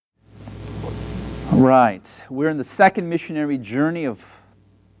Right. We're in the second missionary journey of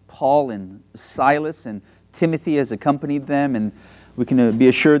Paul and Silas, and Timothy has accompanied them, and we can be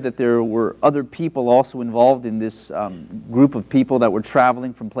assured that there were other people also involved in this group of people that were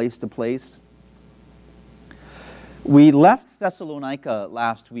traveling from place to place. We left Thessalonica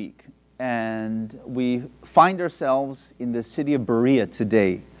last week, and we find ourselves in the city of Berea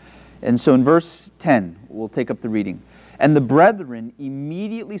today. And so in verse 10, we'll take up the reading. And the brethren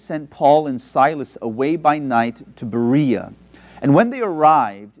immediately sent Paul and Silas away by night to Berea. And when they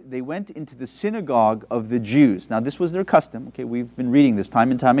arrived, they went into the synagogue of the Jews. Now this was their custom. Okay, we've been reading this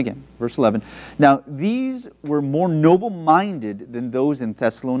time and time again. Verse 11. Now these were more noble-minded than those in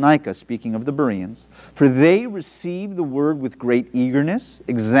Thessalonica, speaking of the Bereans, for they received the word with great eagerness,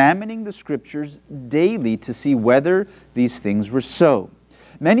 examining the Scriptures daily to see whether these things were so.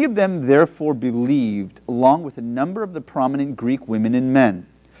 Many of them therefore believed, along with a number of the prominent Greek women and men.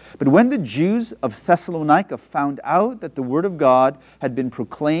 But when the Jews of Thessalonica found out that the word of God had been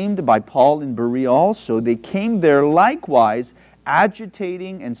proclaimed by Paul in Berea also, they came there likewise,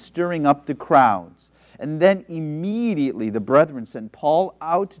 agitating and stirring up the crowds. And then immediately the brethren sent Paul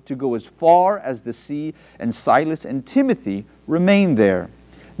out to go as far as the sea, and Silas and Timothy remained there.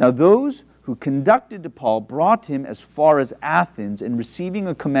 Now those who conducted to Paul brought him as far as Athens, and receiving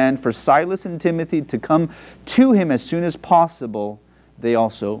a command for Silas and Timothy to come to him as soon as possible, they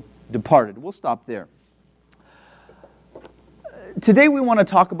also departed. We'll stop there. Today we want to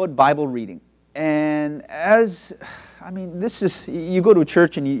talk about Bible reading. And this is, you go to a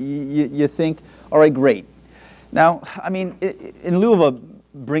church and you think, all right, great. Now, in lieu of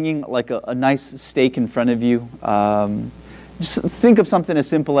bringing like a nice steak in front of you, just think of something as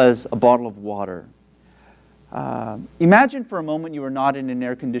simple as a bottle of water. Imagine for a moment you are not in an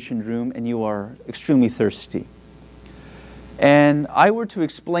air-conditioned room and you are extremely thirsty. And I were to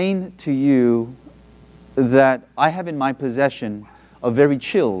explain to you that I have in my possession a very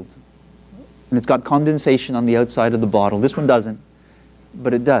chilled, and it's got condensation on the outside of the bottle. This one doesn't,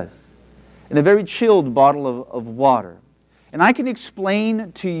 but it does. And a very chilled bottle of water. And I can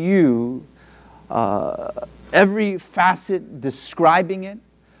explain to you every facet describing it.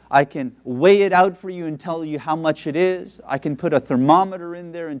 I can weigh it out for you and tell you how much it is. I can put a thermometer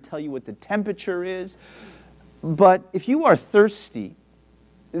in there and tell you what the temperature is. But if you are thirsty,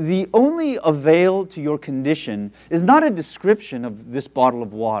 the only avail to your condition is not a description of this bottle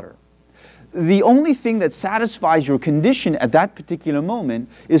of water. The only thing that satisfies your condition at that particular moment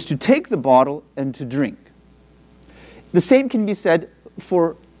is to take the bottle and to drink. The same can be said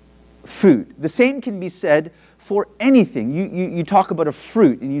for food. The same can be said for anything. You talk about a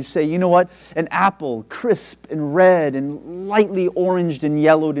fruit and you say, you know what, an apple, crisp and red and lightly oranged and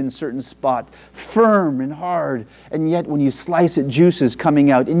yellowed in certain spot, firm and hard, and yet when you slice it, juice is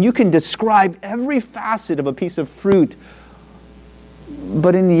coming out. And you can describe every facet of a piece of fruit,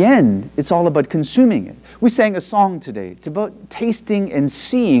 but in the end, it's all about consuming it. We sang a song today. It's about tasting and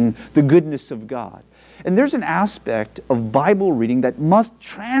seeing the goodness of God. And there's an aspect of Bible reading that must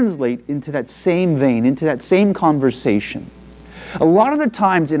translate into that same vein, into that same conversation. A lot of the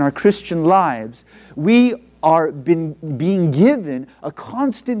times in our Christian lives, we are being given a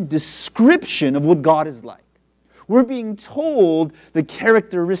constant description of what God is like. We're being told the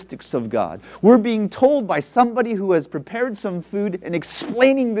characteristics of God. We're being told by somebody who has prepared some food and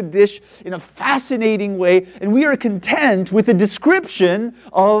explaining the dish in a fascinating way, and we are content with a description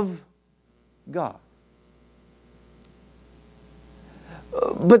of God.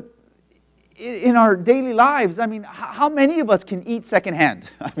 But in our daily lives, how many of us can eat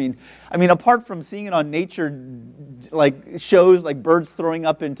secondhand? Apart from seeing it on nature, like shows like birds throwing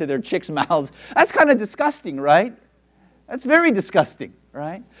up into their chicks' mouths, that's kind of disgusting, right? That's very disgusting,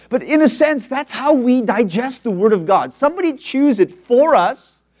 right? But in a sense, that's how we digest the Word of God. Somebody chews it for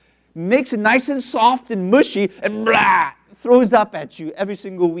us, makes it nice and soft and mushy, and blah, throws up at you every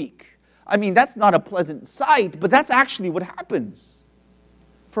single week. That's not a pleasant sight, but that's actually what happens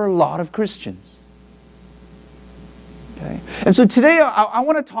for a lot of Christians. Okay? And so today I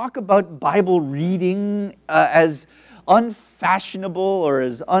want to talk about Bible reading as unfashionable or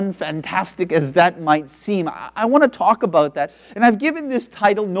as unfantastic as that might seem. I want to talk about that. And I've given this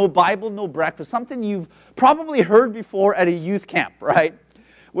title, No Bible, No Breakfast, something you've probably heard before at a youth camp, right?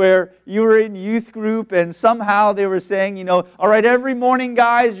 Where you were in youth group and somehow they were saying, all right, every morning,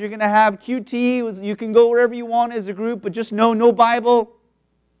 guys, you're going to have QT. You can go wherever you want as a group, but just no Bible,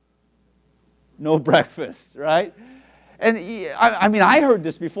 no breakfast, right? And I heard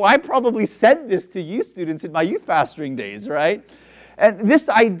this before. I probably said this to youth students in my youth pastoring days, right? And this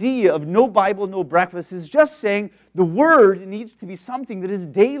idea of no Bible, no breakfast is just saying the Word needs to be something that is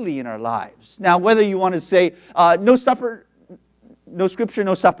daily in our lives. Now, whether you want to say, no supper, no Scripture,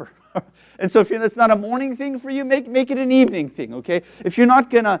 no supper. And so if that's not a morning thing for you, make it an evening thing, okay? If you're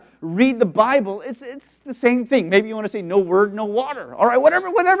not going to read the Bible, it's the same thing. Maybe you want to say no word, no water. All right,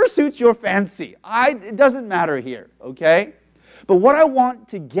 whatever suits your fancy. It doesn't matter here, okay? But what I want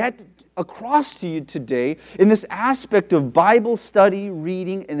to get across to you today in this aspect of Bible study,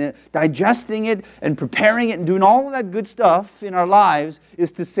 reading, and digesting it, and preparing it, and doing all of that good stuff in our lives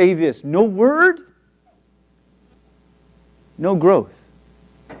is to say this: no word, no growth.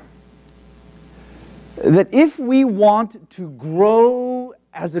 That if we want to grow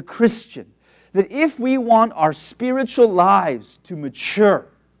as a Christian, that if we want our spiritual lives to mature,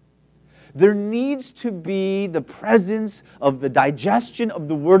 there needs to be the presence of the digestion of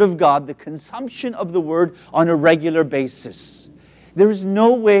the Word of God, the consumption of the Word on a regular basis. There is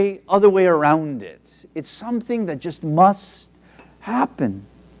no other way around it. It's something that just must happen.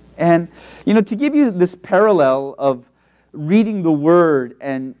 And, to give you this parallel of reading the Word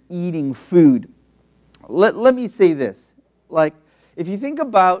and eating food, let me say this. Like, if you think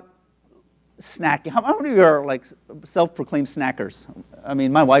about snacking, how many of you are like self-proclaimed snackers? I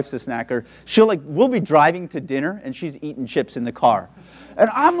mean, my wife's a snacker. We'll be driving to dinner and she's eating chips in the car. And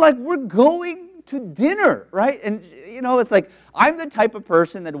I'm like, we're going to dinner, right? And, it's like, I'm the type of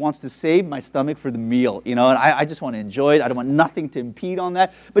person that wants to save my stomach for the meal, and I just want to enjoy it. I don't want nothing to impede on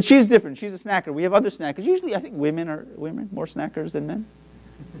that. But she's different. She's a snacker. We have other snackers. Usually, I think women are more snackers than men.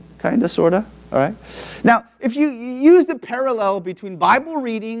 Kind of, sort of, all right? Now, if you use the parallel between Bible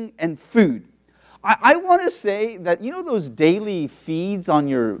reading and food, I want to say that, those daily feeds on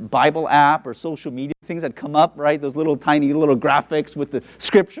your Bible app or social media things that come up, right? Those little tiny little graphics with the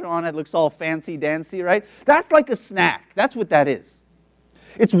scripture on it, looks all fancy-dancy, right? That's like a snack. That's what that is.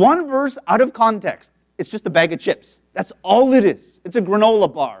 It's one verse out of context. It's just a bag of chips. That's all it is. It's a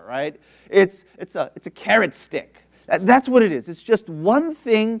granola bar, right? It's a carrot stick. That's what it is. It's just one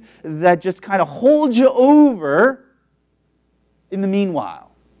thing that just kind of holds you over in the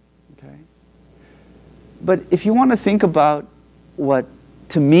meanwhile. Okay? But if you want to think about what,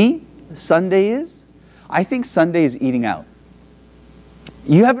 to me, Sunday is, I think Sunday is eating out.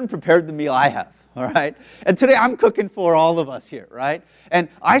 You haven't prepared the meal I have. All right? And today I'm cooking for all of us here, right? And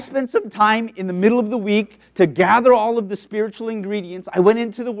I spent some time in the middle of the week to gather all of the spiritual ingredients. I went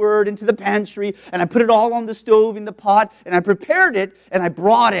into the Word, into the pantry, and I put it all on the stove in the pot, and I prepared it, and I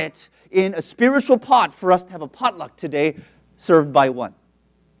brought it in a spiritual pot for us to have a potluck today, served by one.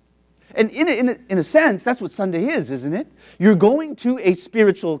 And in a sense, that's what Sunday is, isn't it? You're going to a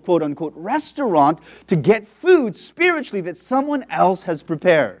spiritual, quote-unquote, restaurant to get food spiritually that someone else has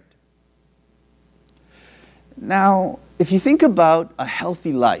prepared. Now, if you think about a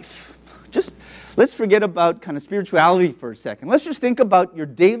healthy life, let's forget about kind of spirituality for a second. Let's just think about your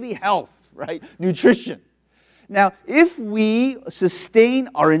daily health, right? Nutrition. Now, if we sustain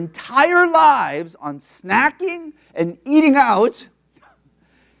our entire lives on snacking and eating out,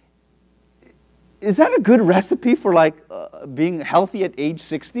 is that a good recipe for being healthy at age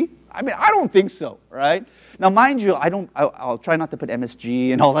 60? I mean, I don't think so, right? Now, mind you, I'll try not to put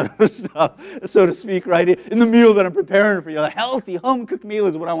MSG and all that other stuff, so to speak, right, in the meal that I'm preparing for you. A healthy, home-cooked meal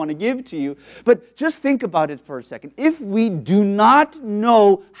is what I want to give to you. But just think about it for a second. If we do not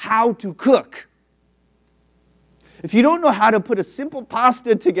know how to cook, if you don't know how to put a simple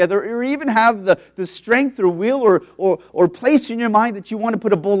pasta together, or even have the strength or will or place in your mind that you want to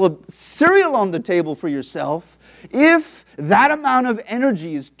put a bowl of cereal on the table for yourself, if that amount of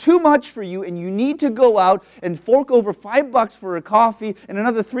energy is too much for you and you need to go out and fork over $5 for a coffee and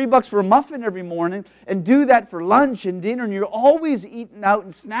another $3 for a muffin every morning and do that for lunch and dinner, and you're always eating out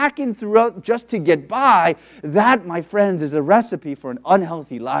and snacking throughout just to get by, that, my friends, is a recipe for an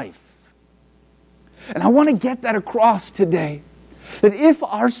unhealthy life. And I want to get that across today. That if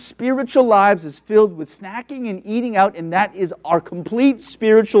our spiritual lives is filled with snacking and eating out, and that is our complete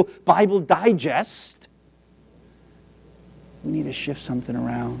spiritual Bible digest, we need to shift something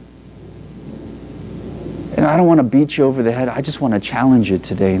around. And I don't want to beat you over the head. I just want to challenge you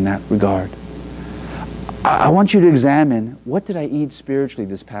today in that regard. I want you to examine, what did I eat spiritually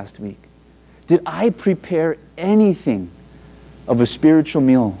this past week? Did I prepare anything of a spiritual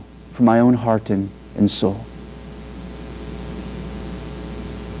meal for my own heart and soul?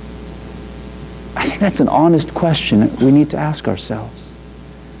 I think that's an honest question that we need to ask ourselves.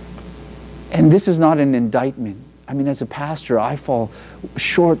 And this is not an indictment. I mean, as a pastor, I fall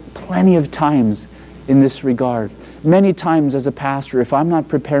short plenty of times in this regard. Many times as a pastor, if I'm not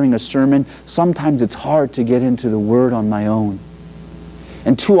preparing a sermon, sometimes it's hard to get into the Word on my own.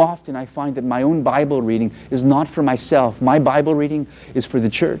 And too often I find that my own Bible reading is not for myself. My Bible reading is for the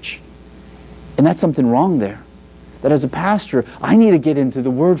church. And that's something wrong there. That as a pastor, I need to get into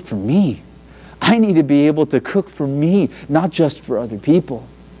the Word for me. I need to be able to cook for me, not just for other people.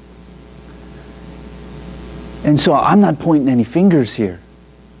 And so I'm not pointing any fingers here.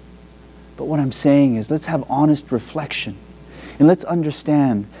 But what I'm saying is, let's have honest reflection. And let's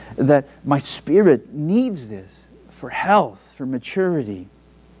understand that my spirit needs this for health, for maturity.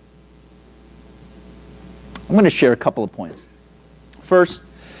 I'm going to share a couple of points. First,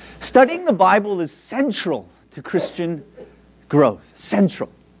 studying the Bible is central to Christian growth. Central.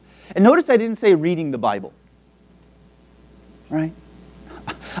 And notice I didn't say reading the Bible. Right?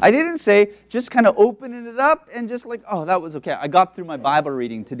 I didn't say just kind of opening it up and just like, oh, that was okay. I got through my Bible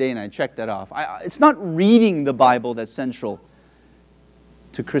reading today and I checked that off. It's not reading the Bible that's central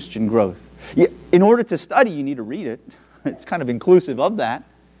to Christian growth. In order to study, you need to read it. It's kind of inclusive of that.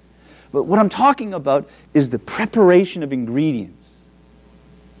 But what I'm talking about is the preparation of ingredients,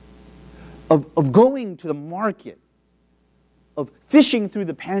 of going to the market, of fishing through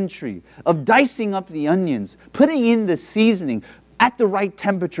the pantry, of dicing up the onions, putting in the seasoning at the right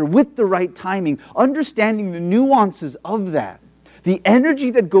temperature, with the right timing, understanding the nuances of that. The energy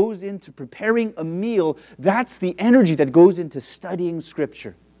that goes into preparing a meal, that's the energy that goes into studying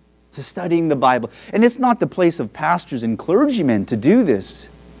Scripture, to studying the Bible. And it's not the place of pastors and clergymen to do this.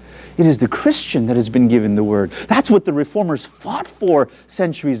 It is the Christian that has been given the Word. That's what the Reformers fought for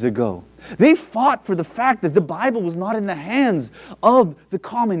centuries ago. They fought for the fact that the Bible was not in the hands of the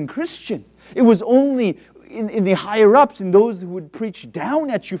common Christian. It was only in the higher-ups, in those who would preach down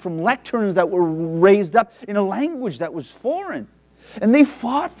at you from lecterns that were raised up in a language that was foreign. And they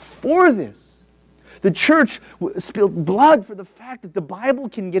fought for this. The church spilled blood for the fact that the Bible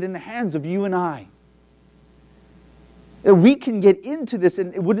can get in the hands of you and I. That we can get into this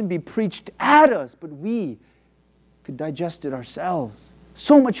and it wouldn't be preached at us, but we could digest it ourselves.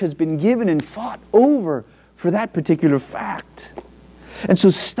 So much has been given and fought over for that particular fact. And so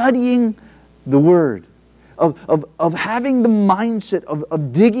studying the Word, of having the mindset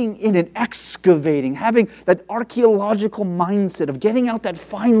of digging in and excavating, having that archaeological mindset of getting out that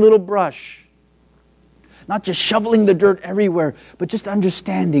fine little brush, not just shoveling the dirt everywhere, but just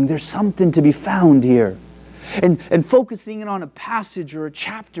understanding there's something to be found here. And focusing in on a passage or a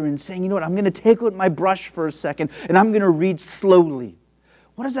chapter and saying, you know what, I'm going to take out my brush for a second and I'm going to read slowly.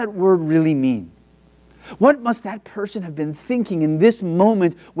 What does that word really mean? What must that person have been thinking in this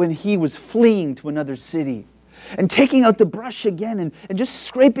moment when he was fleeing to another city? And taking out the brush again and just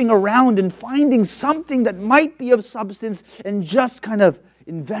scraping around and finding something that might be of substance and just kind of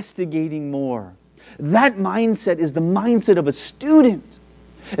investigating more. That mindset is the mindset of a student.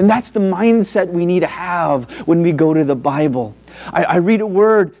 And that's the mindset we need to have when we go to the Bible. I read a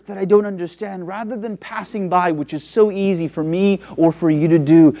word that I don't understand, rather than passing by, which is so easy for me or for you to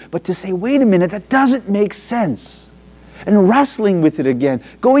do, but to say, wait a minute, that doesn't make sense. And wrestling with it again,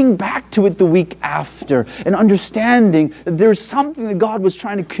 going back to it the week after, and understanding that there's something that God was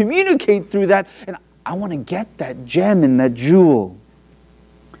trying to communicate through that, and I want to get that gem and that jewel.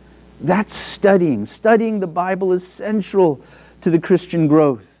 That's studying. Studying the Bible is central to the Christian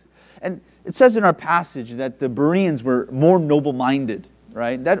growth. And it says in our passage that the Bereans were more noble-minded,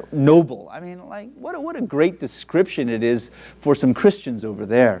 right? That noble, I mean, like, what a great description it is for some Christians over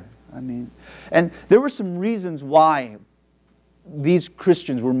there. I mean, and there were some reasons why these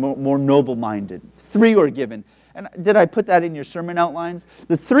Christians were more noble-minded. 3 were given. And did I put that in your sermon outlines?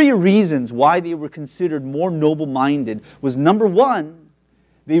 The 3 reasons why they were considered more noble-minded was, number 1,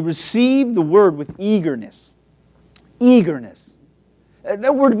 they received the word with eagerness. Eagerness.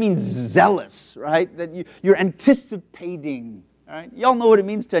 That word means zealous, right? That you're anticipating, right? Y'all know what it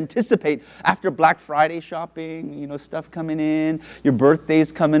means to anticipate after Black Friday shopping, you know, stuff coming in, your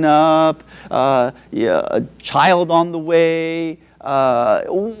birthday's coming up, a child on the way,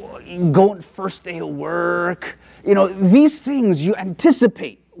 going first day of work. You know, these things you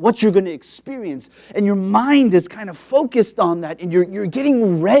anticipate what you're going to experience, and your mind is kind of focused on that, and you're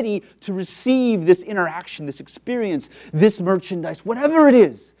getting ready to receive this interaction, this experience, this merchandise, whatever it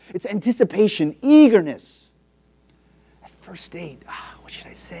is. It's anticipation, eagerness. At first date, what should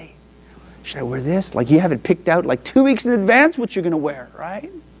I say? Should I wear this? Like, you have it picked out like 2 weeks in advance what you're going to wear, right?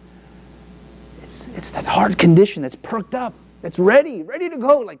 It's that hard condition that's perked up, that's ready to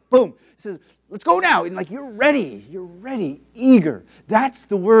go. Like, boom. It says, let's go now. And like, you're ready, eager. That's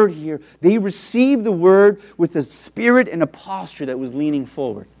the word here. They received the word with a spirit and a posture that was leaning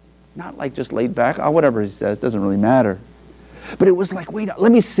forward. Not like just laid back, whatever he says, doesn't really matter. But it was like, wait,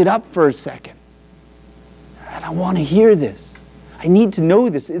 let me sit up for a second. And I want to hear this. I need to know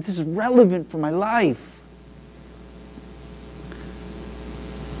this. This is relevant for my life.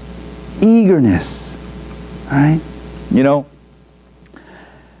 Eagerness. All right? You know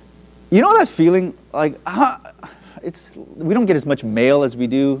that feeling, like, we don't get as much mail as we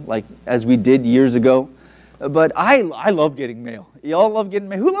did years ago. But I love getting mail. Y'all love getting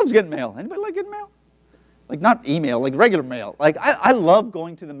mail? Who loves getting mail? Anybody like getting mail? Like, not email, like regular mail. Like, I love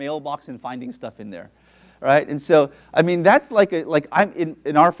going to the mailbox and finding stuff in there, right? And so, I mean, that's I'm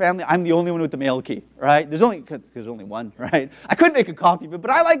in our family, I'm the only one with the mail key, right? There's only one, right? I could make a copy of it,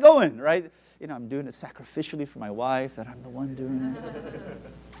 but I like going, right? I'm doing it sacrificially for my wife, that I'm the one doing it.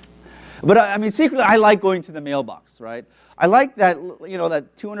 But I mean, secretly, I like going to the mailbox, right? I like that,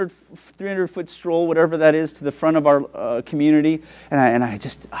 that 200, 300-foot stroll, whatever that is, to the front of our community, and I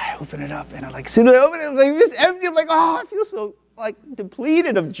open it up, and as soon as I open it, it's empty. I'm like, I feel so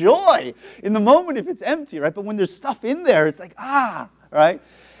depleted of joy in the moment if it's empty, right? But when there's stuff in there, it's like, right?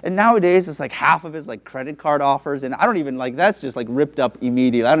 And nowadays, it's like half of it's like credit card offers, and I don't even that's just ripped up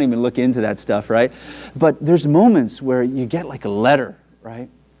immediately. I don't even look into that stuff, right? But there's moments where you get a letter, right?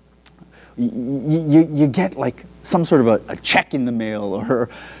 You get some sort of a check in the mail, or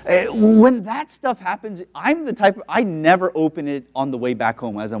when that stuff happens, I'm the type I never open it on the way back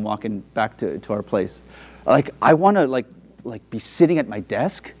home as I'm walking back to our place. I want to be sitting at my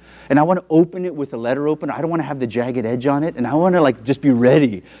desk, and I want to open it with a letter opener. I don't want to have the jagged edge on it, and I want to just be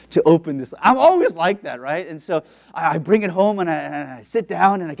ready to open this. I'm always like that, right? And so I bring it home, and I sit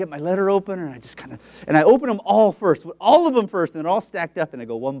down, and I get my letter opener, and I just and I open them all of them first, and they're all stacked up, and I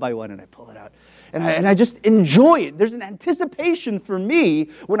go one by one, and I pull it out. And I just enjoy it. There's an anticipation for me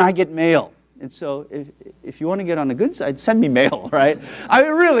when I get mail. And so if you want to get on the good side, send me mail, right? I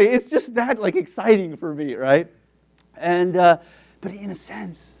mean, really, it's just that exciting for me, right? And but in a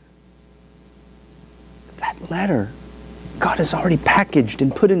sense, that letter, God has already packaged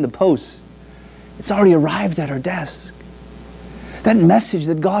and put in the post. It's already arrived at our desk. That message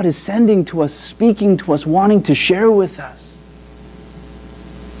that God is sending to us, speaking to us, wanting to share with us.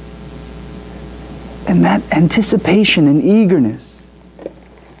 And that anticipation and eagerness,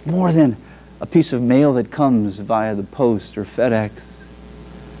 more than a piece of mail that comes via the post or FedEx,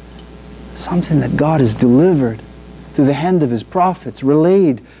 something that God has delivered through the hand of His prophets,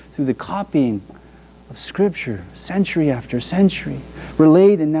 relayed through the copying of Scripture, century after century,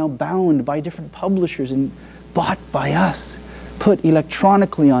 relayed and now bound by different publishers and bought by us, put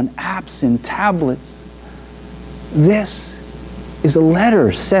electronically on apps and tablets. This is a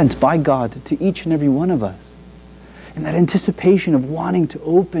letter sent by God to each and every one of us. And that anticipation of wanting to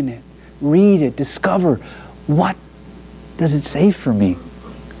open it, read it, discover, what does it say for me?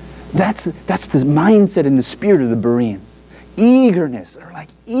 That's the mindset and the spirit of the Bereans. Eagerness. They're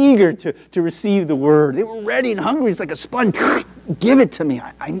eager to receive the word. They were ready and hungry. It's like a sponge. Give it to me.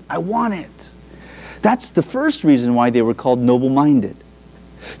 I want it. That's the first reason why they were called noble-minded.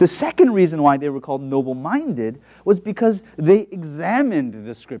 The second reason why they were called noble-minded was because they examined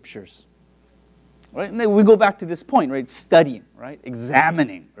the Scriptures. Right? And then we go back to this point, right? Studying, right?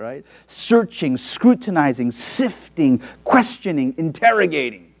 Examining, right? Searching, scrutinizing, sifting, questioning,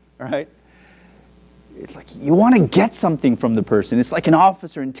 interrogating, right? It's like you want to get something from the person. It's like an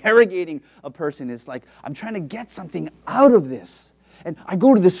officer interrogating a person. It's like, I'm trying to get something out of this. And I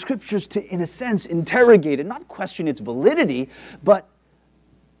go to the Scriptures to, in a sense, interrogate it, not question its validity, but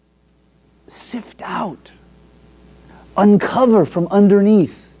sift out, uncover from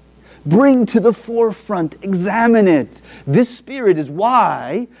underneath, bring to the forefront, examine it. This spirit is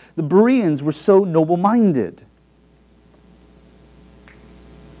why the Bereans were so noble-minded.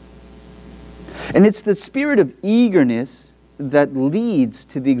 And it's the spirit of eagerness that leads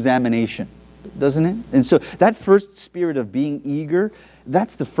to the examination, doesn't it? And so that first spirit of being eager,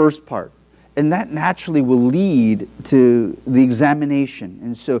 that's the first part. And that naturally will lead to the examination.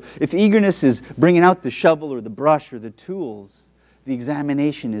 And so if eagerness is bringing out the shovel or the brush or the tools, the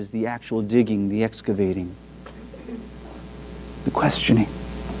examination is the actual digging, the excavating, the questioning.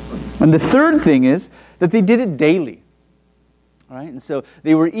 And the third thing is that they did it daily. All right? And so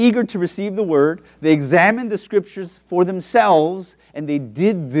they were eager to receive the word. They examined the Scriptures for themselves, and they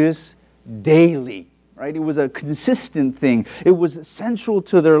did this daily. Right? It was a consistent thing. It was central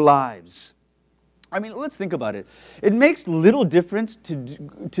to their lives. I mean, let's think about it. It makes little difference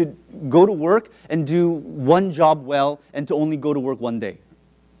to go to work and do one job well and to only go to work one day.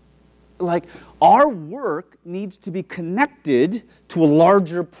 Like, our work needs to be connected to a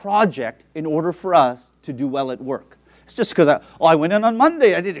larger project in order for us to do well at work. It's just because I went in on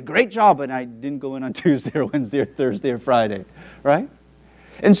Monday, I did a great job, and I didn't go in on Tuesday or Wednesday or Thursday or Friday, right?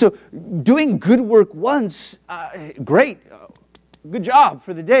 And so doing good work once, great. good job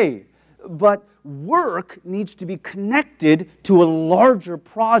for the day. But work needs to be connected to a larger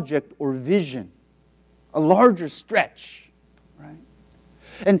project or vision, a larger stretch, right?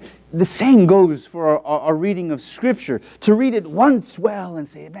 And the same goes for our reading of Scripture. To read it once well and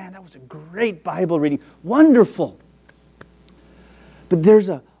say, man, that was a great Bible reading, wonderful. But there's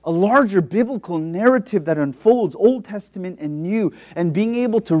a larger biblical narrative that unfolds, Old Testament and New, and being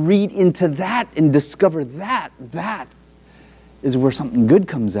able to read into that and discover that is where something good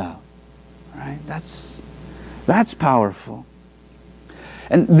comes out, right? That's powerful.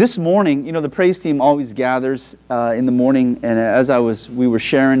 And this morning, the praise team always gathers in the morning, and as we were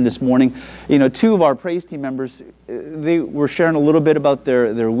sharing this morning, two of our praise team members, they were sharing a little bit about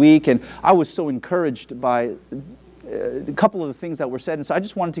their week, and I was so encouraged by a couple of the things that were said. And so I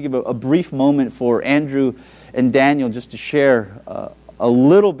just wanted to give a brief moment for Andrew and Daniel just to share a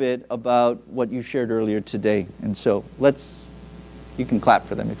little bit about what you shared earlier today. And so you can clap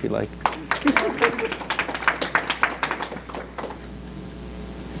for them if you like.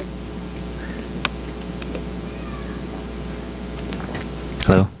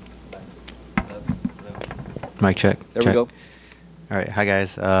 Hello. Mic check. There check. we go. All right. Hi,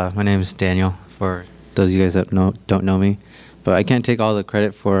 guys. My name is Daniel, for those of you guys that don't know me. But I can't take all the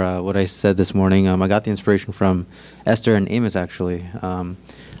credit for what I said this morning. I got the inspiration from Esther and Amos, actually.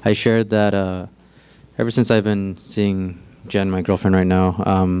 I shared that ever since I've been seeing Jen, my girlfriend right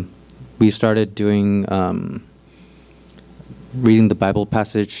now, we started doing reading the Bible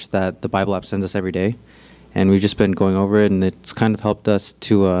passage that the Bible app sends us every day. And we've just been going over it, and it's kind of helped us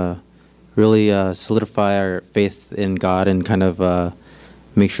to really solidify our faith in God and kind of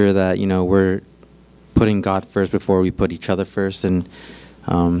make sure that, we're putting God first before we put each other first. And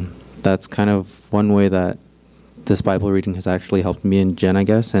that's kind of one way that this Bible reading has actually helped me and Jen, I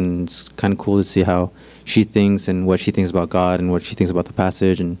guess. And it's kind of cool to see how she thinks and what she thinks about God and what she thinks about the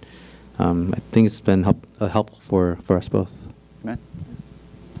passage. And I think it's been helpful for us both. Amen.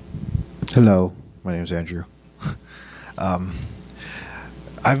 Hello. My name is Andrew.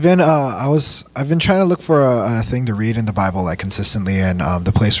 I've been trying to look for a thing to read in the Bible like consistently, and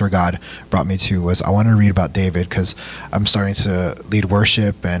the place where God brought me to was I wanted to read about David because I'm starting to lead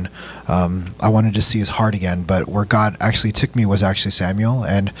worship, and I wanted to see his heart again. But where God actually took me was actually Samuel,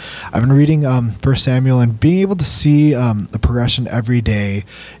 and I've been reading 1 Samuel and being able to see the progression every day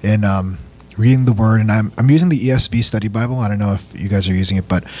in reading the Word. And I'm using the ESV Study Bible. I don't know if you guys are using it,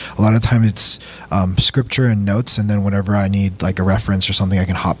 but a lot of times it's scripture and notes, and then whenever I need like a reference or something, I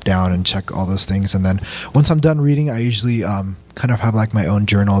can hop down and check all those things. And then once I'm done reading, I usually kind of have like my own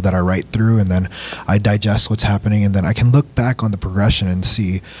journal that I write through, and then I digest what's happening, and then I can look back on the progression and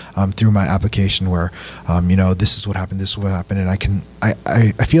see through my application where this is what happened, and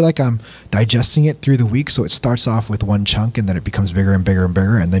I feel like I'm digesting it through the week. So it starts off with one chunk, and then it becomes bigger and bigger and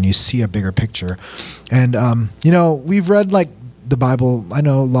bigger, and then you see a bigger picture. And we've read like the Bible. I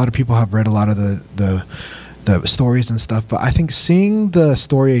know a lot of people have read a lot of the stories and stuff, but I think seeing the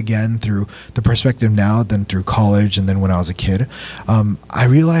story again through the perspective now than through college and then when I was a kid, I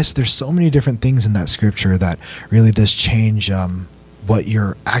realized there's so many different things in that scripture that really does change what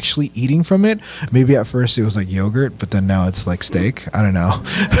you're actually eating from it. Maybe at first it was like yogurt, but then now it's like steak. I don't know.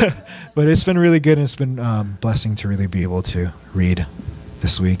 But it's been really good, and it's been blessing to really be able to read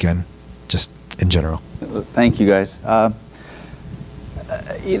this week and just in general. Thank you, guys.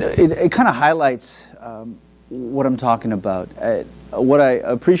 It kind of highlights what I'm talking about. What I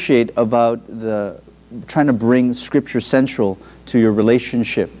appreciate about trying to bring Scripture central to your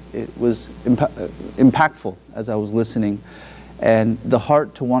relationship, it was impactful as I was listening. And the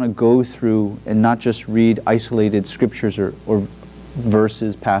heart to want to go through and not just read isolated scriptures or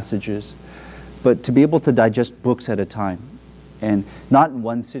verses, passages, but to be able to digest books at a time. And not in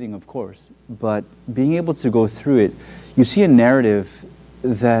one sitting, of course, but being able to go through it, you see a narrative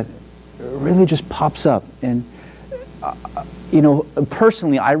that really just pops up. And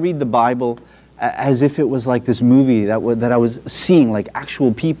personally, I read the Bible as if it was like this movie that I was seeing, like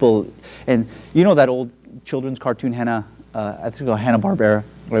actual people. And that old children's cartoon Hanna, I think it's Hanna-Barbera,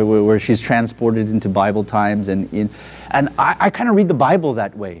 where she's transported into Bible times, and I kind of read the Bible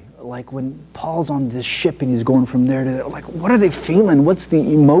that way. Like when Paul's on this ship and he's going from there to there, like what are they feeling? What's the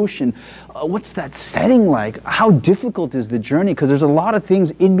emotion? What's that setting like? How difficult is the journey? Because there's a lot of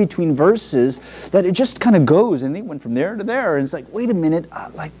things in between verses that it just kind of goes, and they went from there to there, and it's like, wait a minute,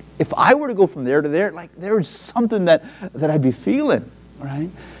 like if I were to go from there to there, like there's something that I'd be feeling, right?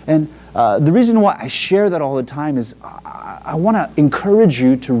 And the reason why I share that all the time is I want to encourage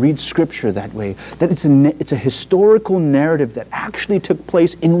you to read Scripture that way, that it's a historical narrative that actually took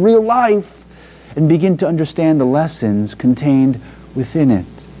place in real life, and begin to understand the lessons contained within it.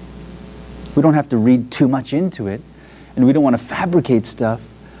 We don't have to read too much into it, and we don't want to fabricate stuff,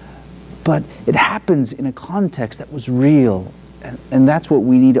 but it happens in a context that was real, and that's what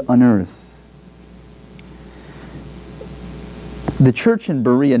we need to unearth. The church in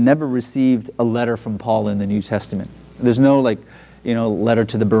Berea never received a letter from Paul in the New Testament. There's no letter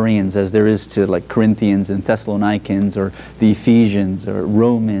to the Bereans as there is to like Corinthians and Thessalonians or the Ephesians or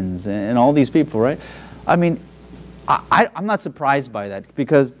Romans and all these people, right? I mean, I'm not surprised by that,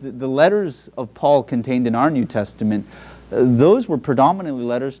 because the letters of Paul contained in our New Testament, those were predominantly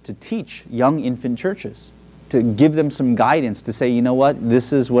letters to teach young infant churches, to give them some guidance, to say, you know what,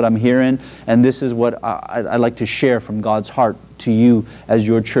 this is what I'm hearing, and this is what I'd like to share from God's heart to you as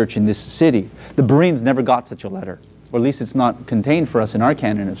your church in this city. The Bereans never got such a letter, or at least it's not contained for us in our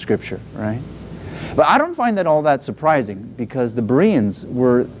canon of Scripture, right? But I don't find that all that surprising, because the Bereans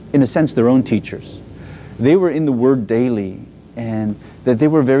were, in a sense, their own teachers. They were in the Word daily, and that they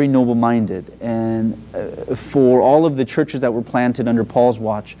were very noble-minded. And for all of the churches that were planted under Paul's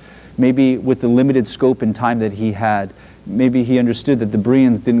watch, maybe with the limited scope and time that he had, maybe he understood that the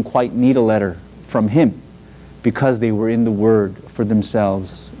Bereans didn't quite need a letter from him, because they were in the Word for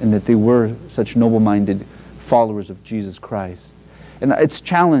themselves, and that they were such noble-minded followers of Jesus Christ. And it's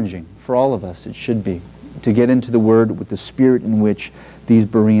challenging for all of us, it should be, to get into the Word with the spirit in which these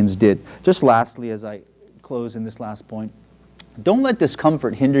Bereans did. Just lastly, as I close in this last point, don't let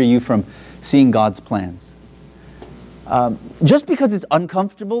discomfort hinder you from seeing God's plans. Just because it's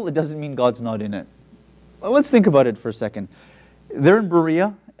uncomfortable, it doesn't mean God's not in it. Well, let's think about it for a second. They're in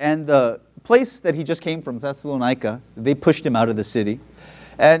Berea, and the place that he just came from, Thessalonica, they pushed him out of the city.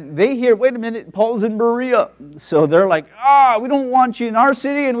 And they hear, wait a minute, Paul's in Berea. So they're like, we don't want you in our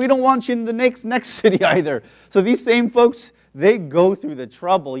city, and we don't want you in the next city either. So these same folks, they go through the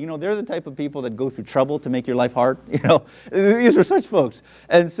trouble. You know, they're the type of people that go through trouble to make your life hard. You know, these are such folks.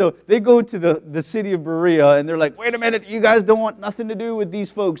 And so they go to the city of Berea, and they're like, wait a minute, you guys don't want nothing to do with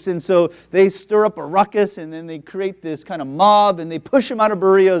these folks. And so they stir up a ruckus, and then they create this kind of mob, and they push him out of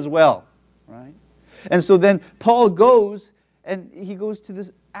Berea as well. Right? And so then Paul goes, and he goes to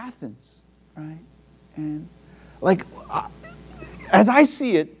this Athens, right? And as I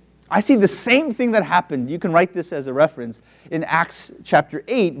see it, I see the same thing that happened. You can write this as a reference in Acts chapter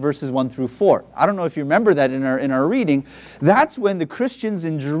 8, verses 1 through 4. I don't know if you remember that in our reading. That's when the Christians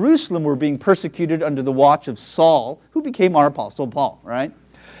in Jerusalem were being persecuted under the watch of Saul, who became our apostle Paul, right?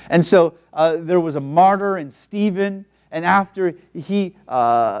 And so there was a martyr in Stephen. And after he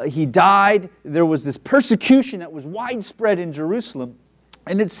died, there was this persecution that was widespread in Jerusalem.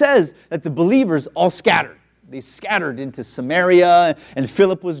 And it says that the believers all scattered. They scattered into Samaria, and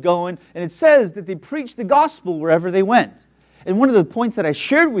Philip was going. And it says that they preached the gospel wherever they went. And one of the points that I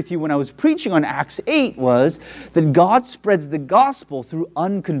shared with you when I was preaching on Acts 8 was that God spreads the gospel through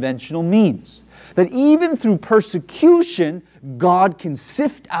unconventional means. That even through persecution, God can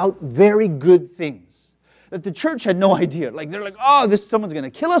sift out very good things. That the church had no idea. Like, they're like, someone's going to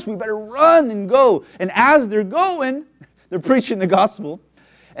kill us. We better run and go. And as they're going, they're preaching the gospel.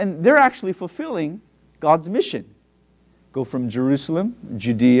 And they're actually fulfilling God's mission. Go from Jerusalem,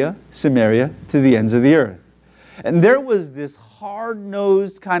 Judea, Samaria, to the ends of the earth. And there was this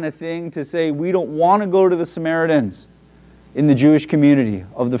hard-nosed kind of thing to say, we don't want to go to the Samaritans in the Jewish community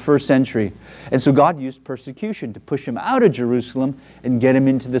of the first century. And so God used persecution to push him out of Jerusalem and get him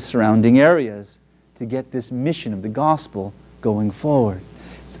into the surrounding areas, to get this mission of the gospel going forward.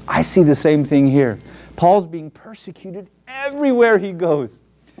 So I see the same thing here. Paul's being persecuted everywhere he goes.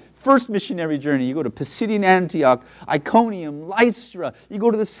 First missionary journey, you go to Pisidian Antioch, Iconium, Lystra. You go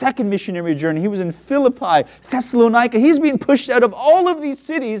to the second missionary journey. He was in Philippi, Thessalonica. He's being pushed out of all of these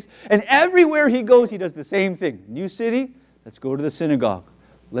cities, and everywhere he goes, he does the same thing. New city, let's go to the synagogue.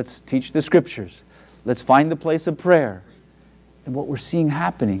 Let's teach the scriptures. Let's find the place of prayer. And what we're seeing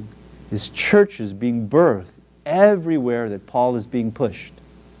happening is churches being birthed everywhere that Paul is being pushed.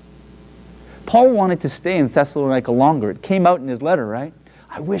 Paul wanted to stay in Thessalonica longer. It came out in his letter, right?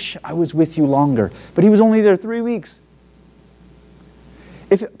 I wish I was with you longer. But he was only there 3 weeks.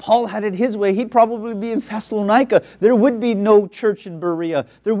 If Paul had it his way, he'd probably be in Thessalonica. There would be no church in Berea.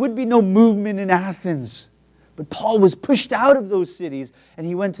 There would be no movement in Athens. But Paul was pushed out of those cities, and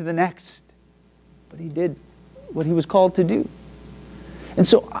he went to the next. But he did what he was called to do. And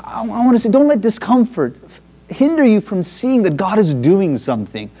so I want to say, don't let discomfort hinder you from seeing that God is doing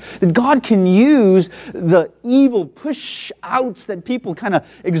something. That God can use the evil push-outs that people kind of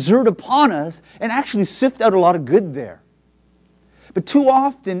exert upon us and actually sift out a lot of good there. But too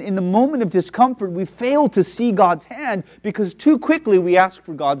often, in the moment of discomfort, we fail to see God's hand because too quickly we ask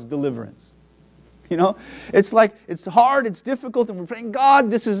for God's deliverance. You know, it's like, it's hard, it's difficult, and we're praying,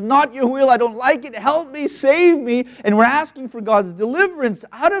 God, this is not your will, I don't like it, help me, save me. And we're asking for God's deliverance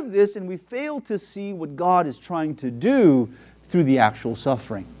out of this, and we fail to see what God is trying to do through the actual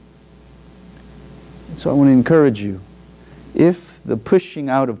suffering. And so I want to encourage you, if the pushing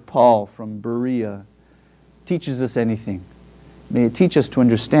out of Paul from Berea teaches us anything, may it teach us to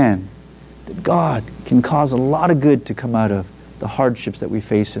understand that God can cause a lot of good to come out of the hardships that we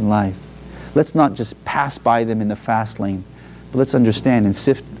face in life. Let's not just pass by them in the fast lane, but let's understand and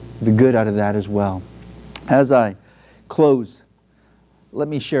sift the good out of that as well. As I close, let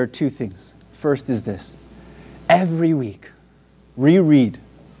me share two things. First is this. Every week, reread,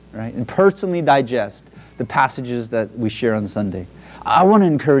 right, and personally digest the passages that we share on Sunday. I want to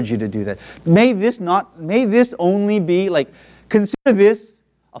encourage you to do that. May this only be like, consider this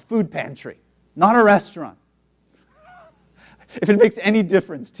a food pantry, not a restaurant. If it makes any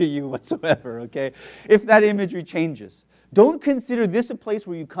difference to you whatsoever, okay? If that imagery changes. Don't consider this a place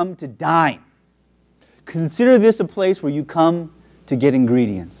where you come to dine. Consider this a place where you come to get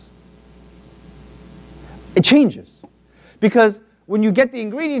ingredients. It changes. Because when you get the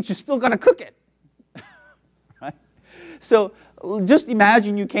ingredients, you still got to cook it. Right? So just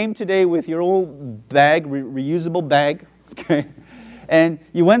imagine you came today with your old bag, reusable bag, okay? And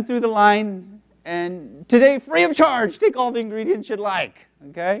you went through the line, and today, free of charge, take all the ingredients you'd like,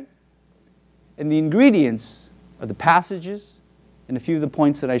 okay? And the ingredients are the passages and a few of the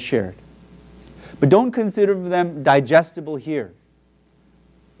points that I shared. But don't consider them digestible here.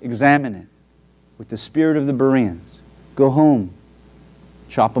 Examine it with the spirit of the Bereans. Go home,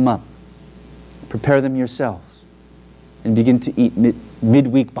 chop them up, prepare them yourselves, and begin to eat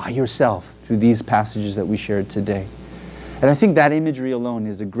midweek by yourself through these passages that we shared today. And I think that imagery alone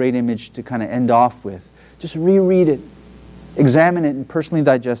is a great image to kind of end off with. Just reread it, examine it, and personally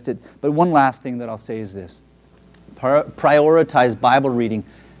digest it. But one last thing that I'll say is this. Prioritize Bible reading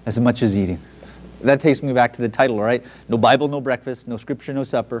as much as eating. That takes me back to the title, all right? No Bible, no breakfast, no scripture, no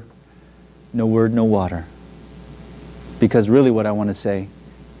supper, no word, no water. Because really what I want to say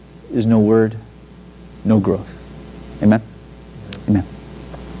is no word, no growth. Amen? Amen.